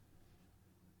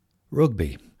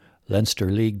Rugby, Leinster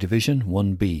League Division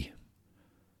 1B.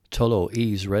 Tullow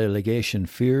ease relegation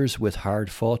fears with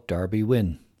hard-fought derby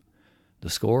win. The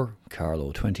score,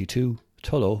 Carlow 22,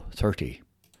 Tullow 30.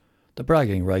 The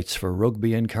bragging rights for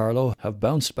rugby in Carlow have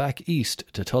bounced back east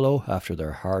to Tullow after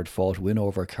their hard-fought win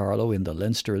over Carlow in the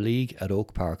Leinster League at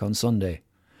Oak Park on Sunday.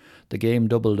 The game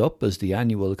doubled up as the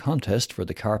annual contest for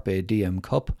the Carpe Diem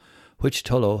Cup, which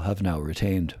Tullow have now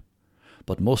retained.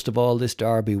 But most of all, this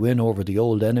derby win over the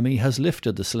old enemy has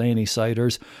lifted the Slaney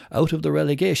Siders out of the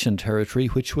relegation territory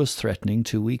which was threatening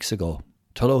 2 weeks ago.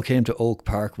 Tullow came to Oak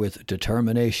Park with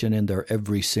determination in their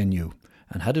every sinew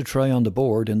and had a try on the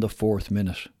board in the 4th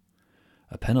minute.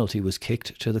 A penalty was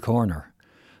kicked to the corner.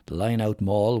 The line-out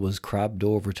maul was crabbed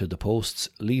over to the posts,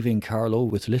 leaving Carlow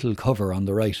with little cover on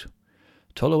the right.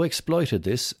 Tullow exploited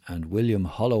this and William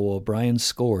Hollow O'Brien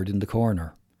scored in the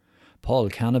corner.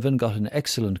 Paul Canavan got an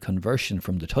excellent conversion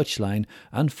from the touchline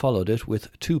and followed it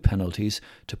with 2 penalties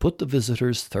to put the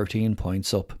visitors 13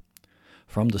 points up.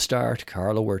 From the start,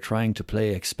 Carlow were trying to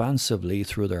play expansively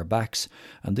through their backs,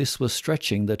 and this was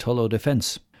stretching the Tullow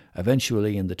defence.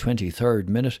 Eventually, in the 23rd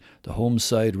minute, the home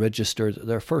side registered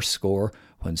their first score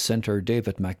when centre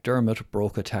David McDermott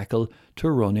broke a tackle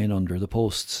to run in under the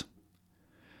posts.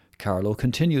 Carlow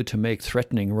continued to make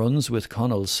threatening runs with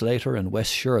Connell Slater and Wes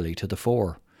Shirley to the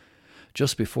fore.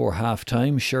 Just before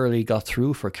half-time, Shirley got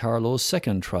through for Carlow's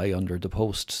second try under the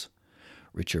posts.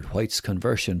 Richard White's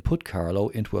conversion put Carlow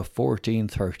into a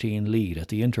 14-13 lead at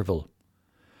the interval.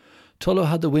 Tullow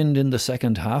had the wind in the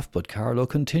second half, but Carlow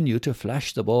continued to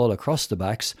flash the ball across the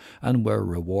backs and were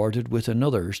rewarded with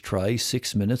another try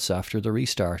 6 minutes after the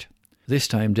restart. This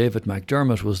time David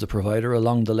McDermott was the provider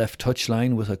along the left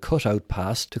touchline with a cut-out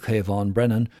pass to Cavan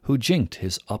Brennan, who jinked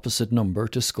his opposite number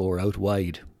to score out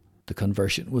wide. The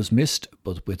conversion was missed,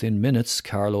 but within minutes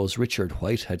Carlow's Richard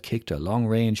White had kicked a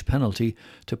long-range penalty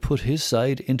to put his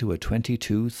side into a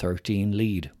 22-13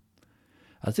 lead.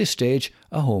 At this stage,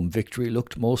 a home victory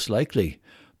looked most likely,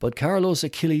 but Carlow's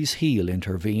Achilles heel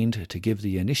intervened to give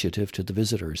the initiative to the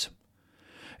visitors.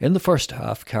 In the first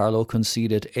half, Carlow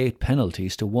conceded 8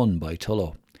 penalties to 1 by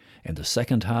Tullow. In the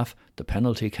second half, the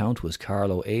penalty count was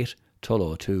Carlow 8,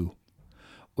 Tullow 2.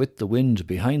 With the wind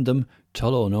behind them,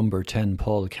 Tullow number 10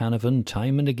 Paul Canavan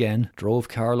time and again drove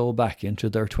Carlow back into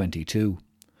their 22.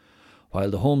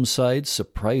 While the home side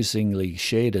surprisingly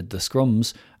shaded the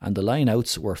scrums and the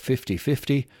line-outs were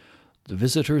 50-50, the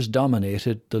visitors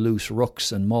dominated the loose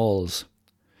rucks and mauls.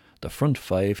 The front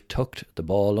 5 tucked the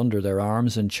ball under their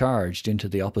arms and charged into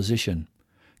the opposition.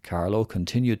 Carlow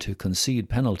continued to concede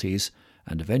penalties,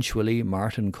 and eventually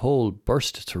Martin Cole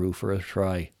burst through for a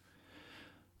try.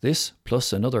 This,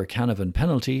 plus another Canavan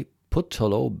penalty, put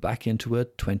Tullow back into a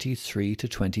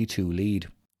 23-22 lead.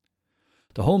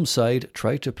 The home side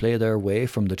tried to play their way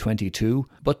from the 22,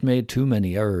 but made too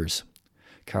many errors.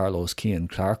 Carlow's Cian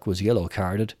Clark was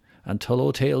yellow-carded, and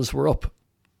Tullow tails were up.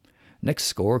 Next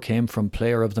score came from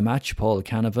player of the match Paul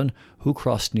Canavan, who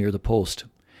crossed near the post.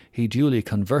 He duly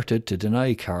converted to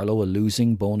deny Carlow a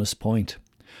losing bonus point.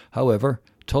 However,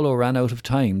 Tullow ran out of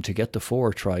time to get the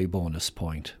 4-try bonus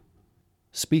point.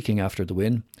 Speaking after the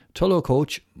win, Tullow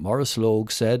coach Maurice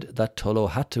Logue said that Tullow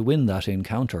had to win that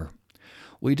encounter.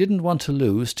 "We didn't want to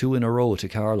lose 2 in a row to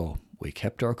Carlow. We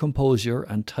kept our composure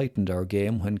and tightened our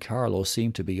game when Carlow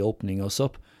seemed to be opening us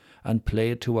up and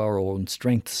played to our own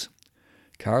strengths."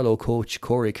 Carlow coach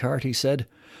Corey Carty said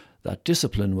that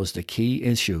discipline was the key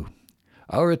issue.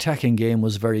 "Our attacking game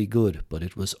was very good, but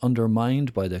it was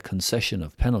undermined by the concession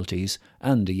of penalties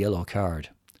and a yellow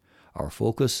card. Our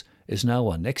focus is now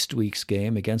on next week's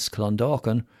game against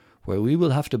Clondalkin, where we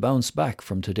will have to bounce back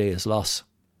from today's loss."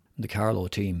 The Carlow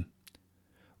team: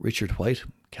 Richard White,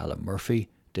 Callum Murphy,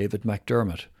 David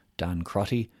McDermott, Dan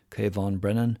Crotty, Cavan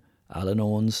Brennan, Alan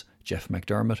Owens, Jeff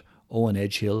McDermott, Owen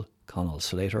Edgehill, Connell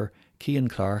Slater, Cian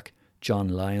Clark, John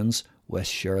Lyons, Wes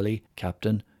Shirley,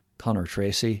 Captain, Connor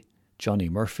Tracy, Johnny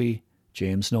Murphy,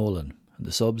 James Nolan. And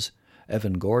the subs: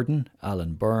 Evan Gordon,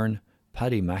 Alan Byrne,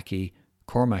 Paddy Mackey,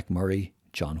 Cormac Murray,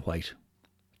 John White.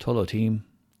 Tullow team: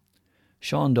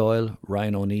 Sean Doyle,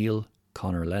 Ryan O'Neill,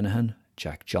 Conor Lenihan,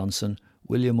 Jack Johnson,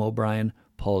 William O'Brien,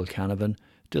 Paul Canavan,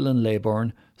 Dylan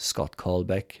Leyburn, Scott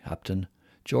Colbeck, Captain,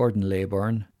 Jordan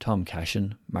Leyburn, Tom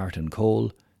Cashin, Martin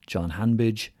Cole, John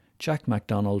Hanbidge, Jack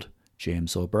MacDonald,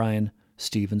 James O'Brien,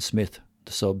 Stephen Smith.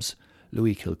 The subs: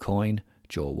 Louis Kilcoyne,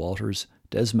 Joe Waters,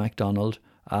 Des MacDonald,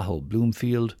 Aho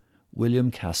Bloomfield,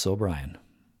 William Cass O'Brien.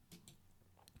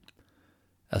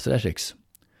 Athletics: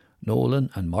 Nolan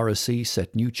and Morrissey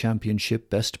set new championship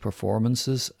best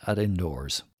performances at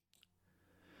indoors.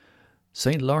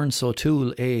 St Lawrence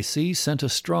O'Toole AAC sent a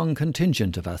strong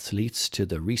contingent of athletes to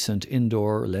the recent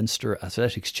indoor Leinster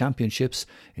Athletics Championships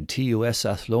in TUS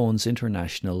Athlone's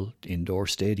International Indoor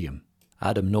Stadium.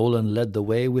 Adam Nolan led the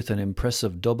way with an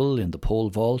impressive double in the pole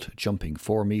vault, jumping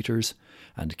 4 metres,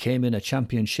 and came in a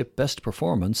championship best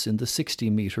performance in the 60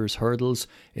 metres hurdles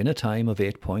in a time of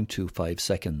 8.25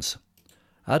 seconds.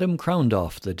 Adam crowned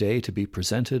off the day to be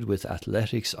presented with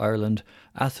Athletics Ireland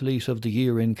Athlete of the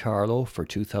Year in Carlow for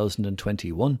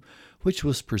 2021, which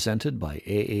was presented by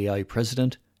AAI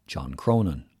President John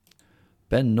Cronin.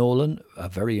 Ben Nolan, a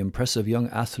very impressive young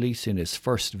athlete in his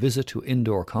first visit to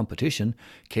indoor competition,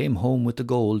 came home with the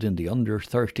gold in the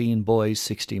under-13 boys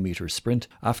 60-metre sprint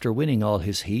after winning all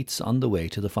his heats on the way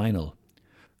to the final.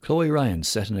 Chloe Ryan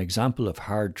set an example of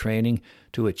hard training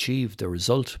to achieve the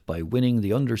result by winning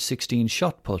the under-16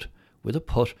 shot put with a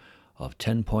putt of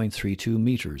 10.32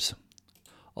 metres.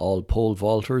 All pole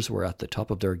vaulters were at the top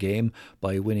of their game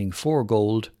by winning 4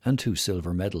 gold and 2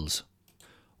 silver medals.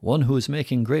 One who is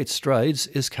making great strides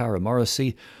is Cara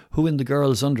Morrissey, who in the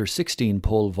girls under-16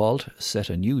 pole vault set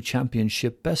a new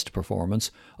championship best performance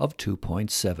of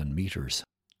 2.7 metres.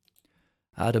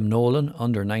 Adam Nolan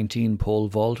under-19 pole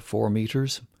vault 4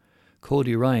 metres.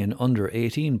 Cody Ryan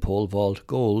under-18 pole vault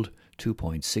gold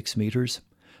 2.6 metres.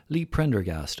 Lee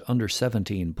Prendergast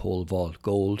under-17 pole vault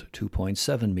gold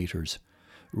 2.7 metres.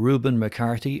 Ruben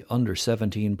McCarthy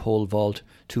under-17 pole vault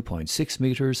 2.6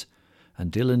 metres.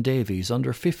 And Dylan Davies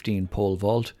under-15 pole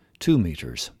vault 2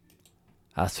 metres.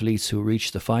 Athletes who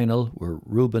reached the final were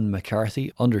Ruben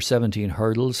McCarthy under-17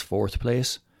 hurdles 4th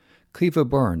place, Kiva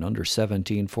Byrne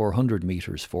under-17 400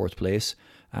 metres 4th place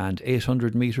and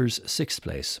 800 metres 6th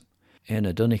place,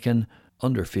 Anna Dunnican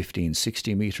under-15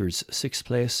 60 metres 6th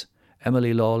place,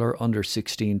 Emily Lawler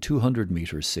under-16 200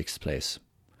 metres 6th place.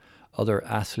 Other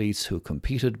athletes who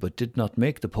competed but did not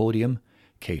make the podium: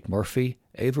 Kate Murphy,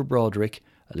 Ava Broderick,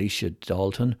 Alicia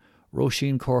Dalton,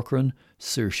 Roisin Corcoran,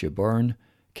 Saoirse Byrne,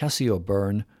 Cassie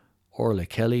O'Byrne, Orla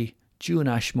Kelly, June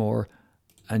Ashmore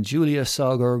and Julia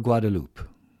Sauger Guadalupe.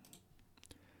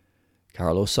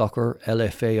 Carlow Soccer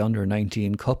LFA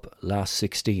Under-19 Cup Last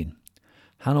 16.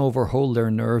 Hanover hold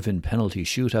their nerve in penalty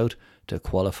shootout to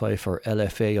qualify for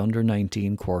LFA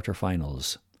Under-19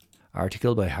 quarter-finals.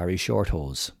 Article by Harry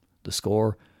Shorthose. The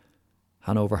score: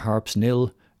 Hanover Harps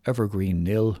 0, Evergreen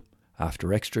 0.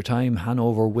 After extra time,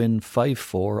 Hanover win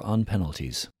 5-4 on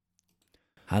penalties.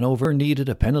 Hanover needed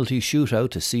a penalty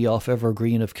shootout to see off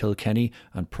Evergreen of Kilkenny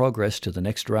and progress to the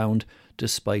next round,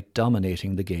 despite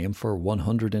dominating the game for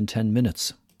 110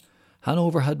 minutes.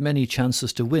 Hanover had many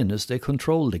chances to win as they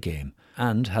controlled the game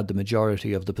and had the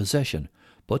majority of the possession,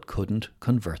 but couldn't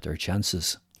convert their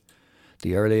chances.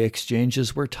 The early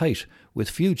exchanges were tight,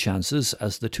 with few chances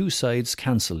as the two sides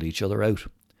cancelled each other out.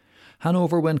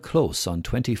 Hanover went close on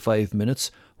 25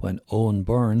 minutes when Owen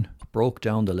Byrne broke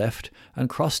down the left and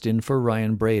crossed in for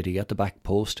Ryan Brady at the back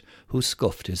post, who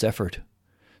scuffed his effort.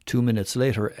 2 minutes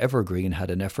later, Evergreen had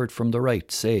an effort from the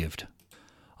right saved.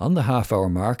 On the half-hour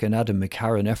mark, an Adam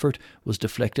McCarran effort was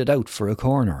deflected out for a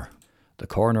corner. The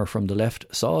corner from the left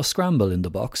saw a scramble in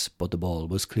the box, but the ball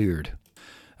was cleared.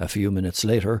 A few minutes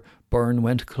later, Byrne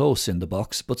went close in the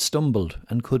box but stumbled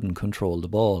and couldn't control the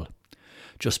ball.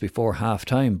 Just before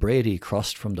half-time, Brady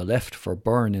crossed from the left for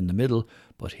Byrne in the middle,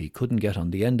 but he couldn't get on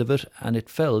the end of it and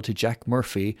it fell to Jack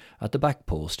Murphy at the back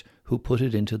post, who put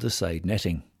it into the side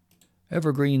netting.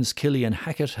 Evergreen's Killian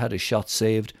Hackett had a shot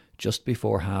saved just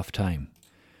before half-time.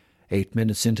 8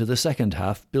 minutes into the second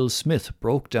half, Bill Smith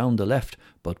broke down the left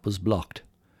but was blocked.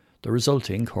 The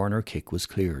resulting corner kick was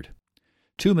cleared.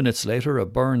 2 minutes later, a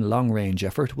Byrne long-range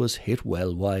effort was hit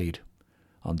well wide.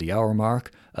 On the hour mark,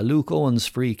 a Luke Owens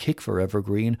free kick for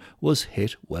Evergreen was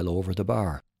hit well over the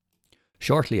bar.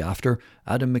 Shortly after,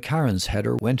 Adam McCarran's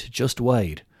header went just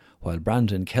wide, while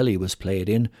Brandon Kelly was played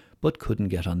in but couldn't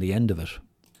get on the end of it.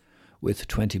 With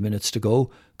 20 minutes to go,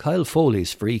 Kyle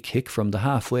Foley's free kick from the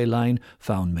halfway line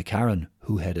found McCarran,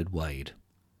 who headed wide.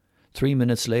 3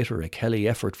 minutes later, a Kelly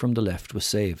effort from the left was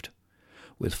saved.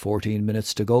 With 14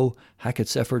 minutes to go,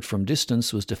 Hackett's effort from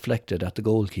distance was deflected at the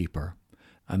goalkeeper.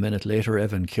 A minute later,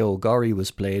 Evan Keogari was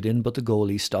played in, but the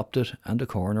goalie stopped it and a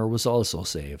corner was also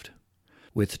saved.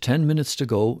 With 10 minutes to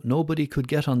go, nobody could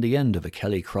get on the end of a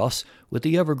Kelly cross with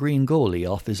the Evergreen goalie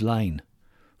off his line.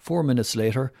 4 minutes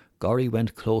later, Gorry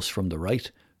went close from the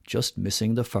right, just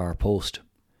missing the far post.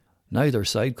 Neither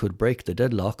side could break the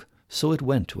deadlock, so it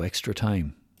went to extra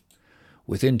time.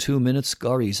 Within 2 minutes,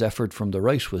 Gorry's effort from the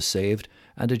right was saved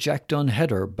and a Jack Dunn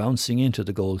header bouncing into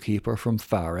the goalkeeper from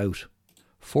far out.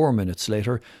 4 minutes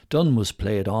later, Dunn was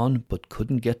played on but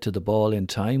couldn't get to the ball in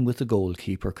time with the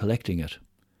goalkeeper collecting it.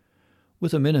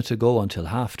 With a minute to go until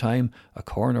half-time, a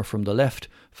corner from the left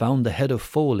found the head of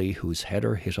Foley, whose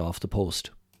header hit off the post.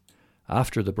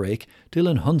 After the break,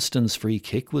 Dylan Hunston's free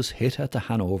kick was hit at the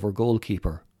Hanover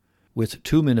goalkeeper. With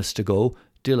 2 minutes to go,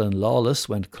 Dylan Lawless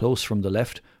went close from the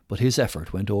left, but his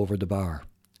effort went over the bar.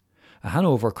 A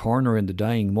Hanover corner in the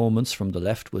dying moments from the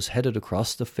left was headed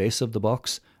across the face of the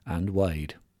box and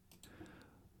wide.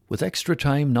 With extra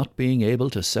time not being able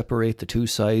to separate the two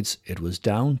sides, it was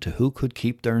down to who could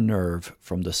keep their nerve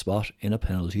from the spot in a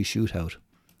penalty shootout.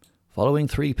 Following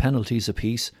 3 penalties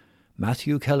apiece,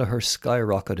 Matthew Kelleher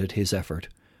skyrocketed his effort,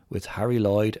 with Harry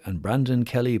Lloyd and Brandon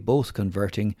Kelly both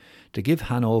converting to give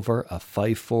Hanover a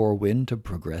 5-4 win to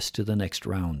progress to the next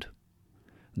round.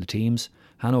 The teams,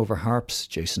 Hanover Harps,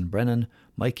 Jason Brennan,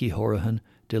 Mikey Horahan,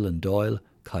 Dylan Doyle,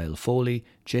 Kyle Foley,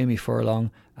 Jamie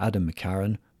Furlong, Adam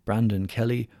McCarran, Brandon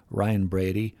Kelly, Ryan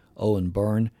Brady, Owen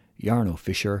Byrne, Yarno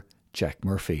Fisher, Jack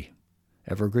Murphy.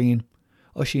 Evergreen,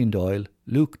 Oisin Doyle,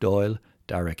 Luke Doyle,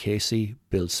 Dara Casey,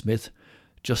 Bill Smith,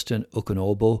 Justin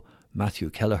Ukanobo,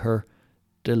 Matthew Kelleher,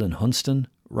 Dylan Hunston,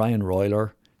 Ryan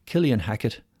Royler, Killian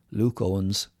Hackett, Luke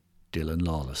Owens, Dylan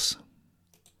Lawless.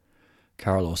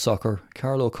 Carlow Soccer,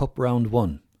 Carlow Cup Round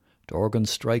 1. Dorgan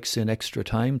strikes in extra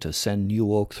time to send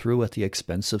New Oak through at the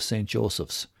expense of St.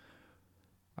 Joseph's.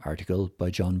 Article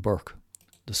by John Burke.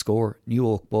 The score, New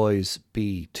Oak Boys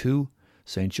B 2,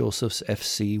 St. Joseph's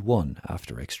FC 1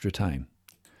 after extra time.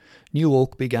 New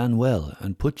Oak began well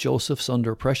and put Joseph's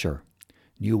under pressure.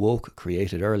 New Oak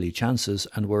created early chances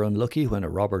and were unlucky when a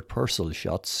Robert Purcell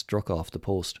shot struck off the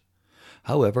post.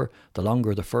 However, the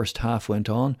longer the first half went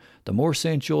on, the more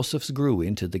St. Joseph's grew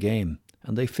into the game,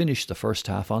 and they finished the first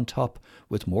half on top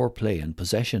with more play and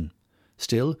possession.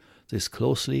 Still, this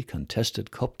closely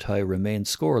contested cup tie remained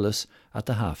scoreless at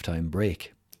the half-time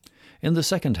break. In the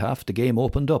second half, the game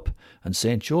opened up, and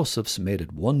St. Joseph's made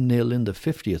it 1-0 in the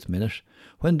 50th minute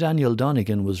when Daniel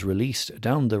Donegan was released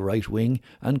down the right wing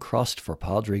and crossed for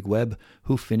Padraig Webb,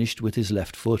 who finished with his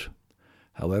left foot.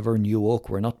 However, New Oak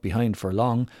were not behind for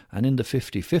long, and in the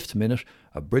 55th minute,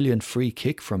 a brilliant free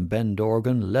kick from Ben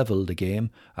Dorgan levelled the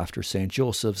game after St.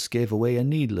 Joseph's gave away a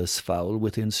needless foul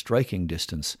within striking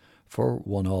distance for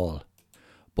 1-1.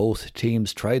 Both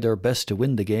teams tried their best to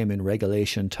win the game in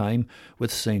regulation time,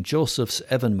 with St. Joseph's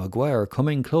Evan Maguire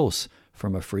coming close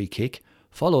from a free kick,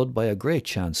 followed by a great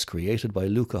chance created by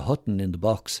Luca Hutton in the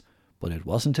box, but it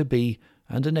wasn't to be,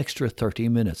 and an extra 30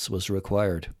 minutes was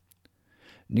required.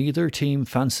 Neither team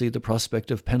fancied the prospect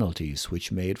of penalties,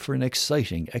 which made for an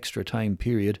exciting extra time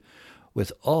period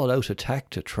with all-out attack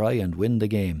to try and win the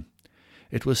game.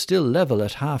 It was still level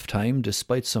at half-time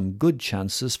despite some good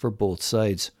chances for both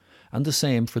sides, and the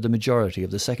same for the majority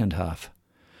of the second half.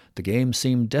 The game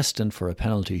seemed destined for a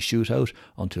penalty shootout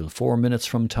until 4 minutes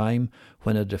from time,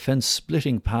 when a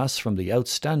defence-splitting pass from the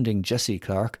outstanding Jesse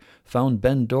Clark found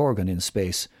Ben Dorgan in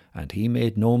space, and he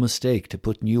made no mistake to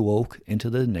put New Oak into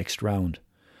the next round.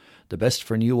 The best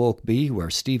for New Oak B were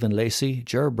Stephen Lacey,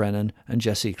 Ger Brennan and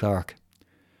Jesse Clark.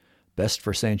 Best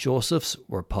for St. Joseph's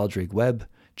were Padraig Webb,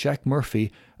 Jack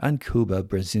Murphy and Kuba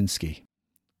Brzezinski.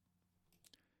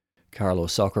 Carlow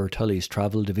Soccer Tully's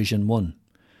Travel Division 1.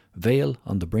 Vale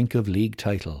on the brink of league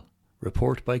title.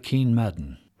 Report by Keane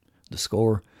Madden. The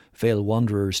score, Vale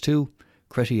Wanderers 2,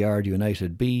 Crettyard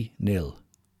United B 0.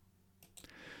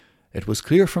 It was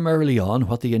clear from early on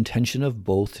what the intention of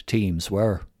both teams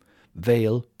were.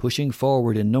 Vale pushing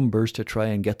forward in numbers to try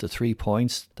and get the 3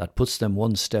 points that puts them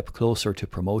one step closer to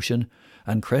promotion,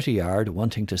 and Crettyard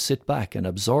wanting to sit back and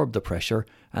absorb the pressure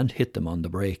and hit them on the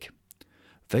break.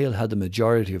 Vale had the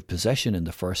majority of possession in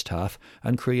the first half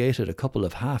and created a couple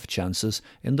of half chances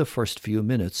in the first few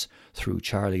minutes through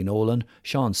Charlie Nolan,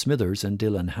 Sean Smithers and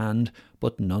Dylan Hand,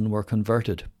 but none were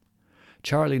converted.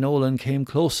 Charlie Nolan came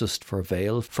closest for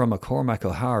Vale from a Cormac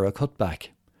O'Hara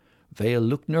cutback. Vale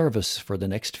looked nervous for the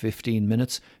next 15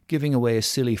 minutes, giving away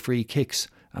silly free kicks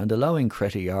and allowing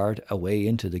Crettyard a way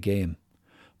into the game,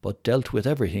 but dealt with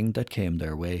everything that came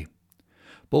their way.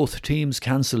 Both teams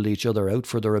cancelled each other out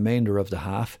for the remainder of the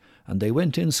half, and they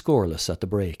went in scoreless at the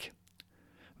break.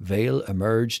 Vale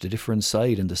emerged a different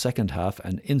side in the second half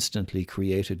and instantly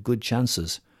created good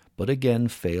chances, but again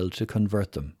failed to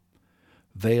convert them.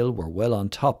 Vale were well on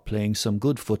top playing some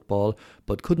good football,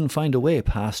 but couldn't find a way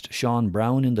past Sean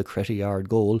Brown in the Crettyard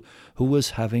goal, who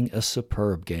was having a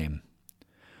superb game.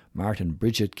 Martin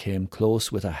Bridget came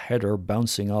close with a header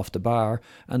bouncing off the bar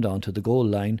and onto the goal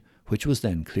line, which was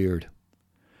then cleared.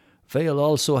 Vale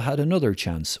also had another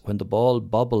chance when the ball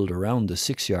bobbled around the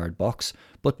 6-yard box,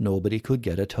 but nobody could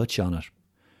get a touch on it.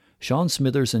 Sean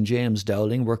Smithers and James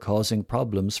Dowling were causing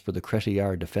problems for the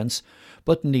Crettyard defence,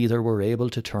 but neither were able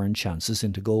to turn chances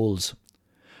into goals.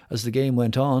 As the game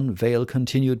went on, Vale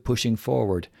continued pushing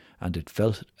forward, and it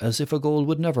felt as if a goal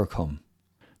would never come.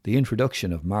 The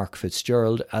introduction of Mark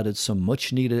Fitzgerald added some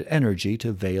much-needed energy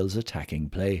to Vale's attacking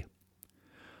play.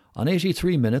 On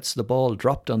 83 minutes, the ball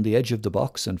dropped on the edge of the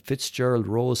box and Fitzgerald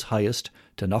rose highest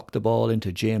to knock the ball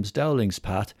into James Dowling's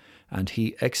path, and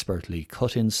he expertly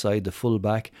cut inside the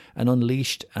fullback and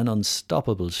unleashed an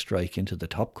unstoppable strike into the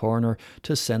top corner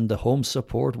to send the home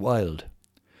support wild.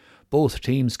 Both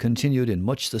teams continued in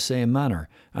much the same manner,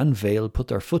 and Vale put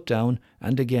their foot down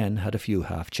and again had a few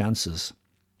half chances.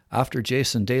 After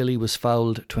Jason Daly was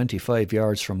fouled 25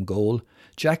 yards from goal,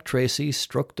 Jack Tracy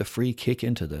struck the free kick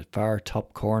into the far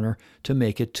top corner to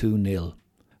make it 2-0.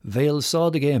 Vale saw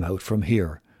the game out from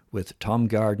here, with Tom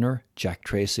Gardner, Jack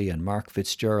Tracy and Mark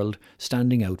Fitzgerald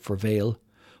standing out for Vale,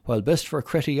 while best for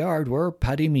Cretty Yard were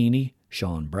Paddy Meany,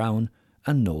 Sean Brown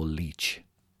and Noel Leach.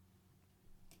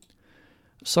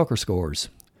 Soccer scores.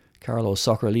 Carlow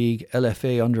Soccer League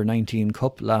LFA Under-19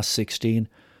 Cup last 16,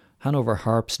 Hanover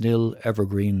Harps 0,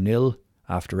 Evergreen 0.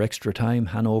 After extra time,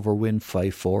 Hanover win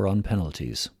 5-4 on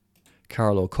penalties.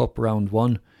 Carlow Cup Round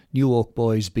 1, New Oak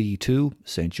Boys B 2,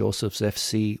 St Joseph's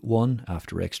FC 1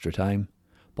 after extra time.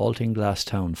 Balting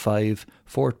Glasstown 5,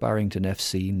 Fort Barrington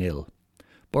FC 0.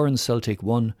 Burren Celtic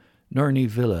 1, Nurney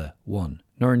Villa 1.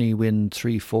 Nurney win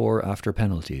 3-4 after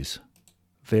penalties.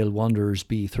 Vale Wanderers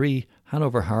B 3,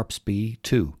 Hanover Harps B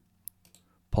 2.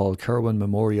 Paul Kerwin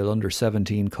Memorial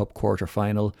Under-17 Cup Quarter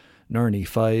Final, Nurney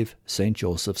 5, St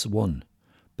Joseph's 1.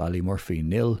 Ballymurphy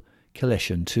 0,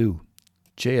 Kileshan 2.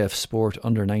 JF Sport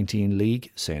Under-19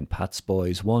 League, St Pat's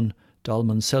Boys 1,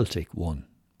 Dolman Celtic 1.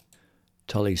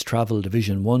 Tully's Travel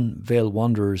Division 1, Vale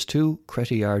Wanderers 2,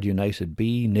 Cretty Yard United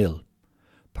B 0.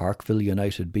 Parkville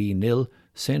United B 0,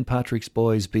 St Patrick's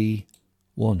Boys B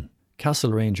 1.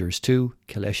 Castle Rangers 2,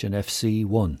 Kileshan FC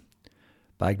 1.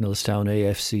 Bagnallstown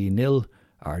AFC 0,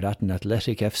 Ardatton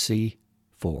Athletic FC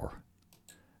 4.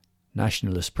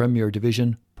 Nationalist Premier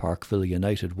Division, Parkville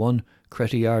United 1,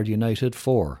 Cretty Yard United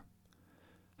 4.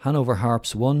 Hanover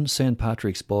Harps 1, St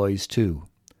Patrick's Boys 2.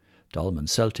 Dolman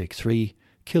Celtic 3,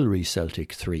 Kilry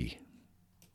Celtic 3.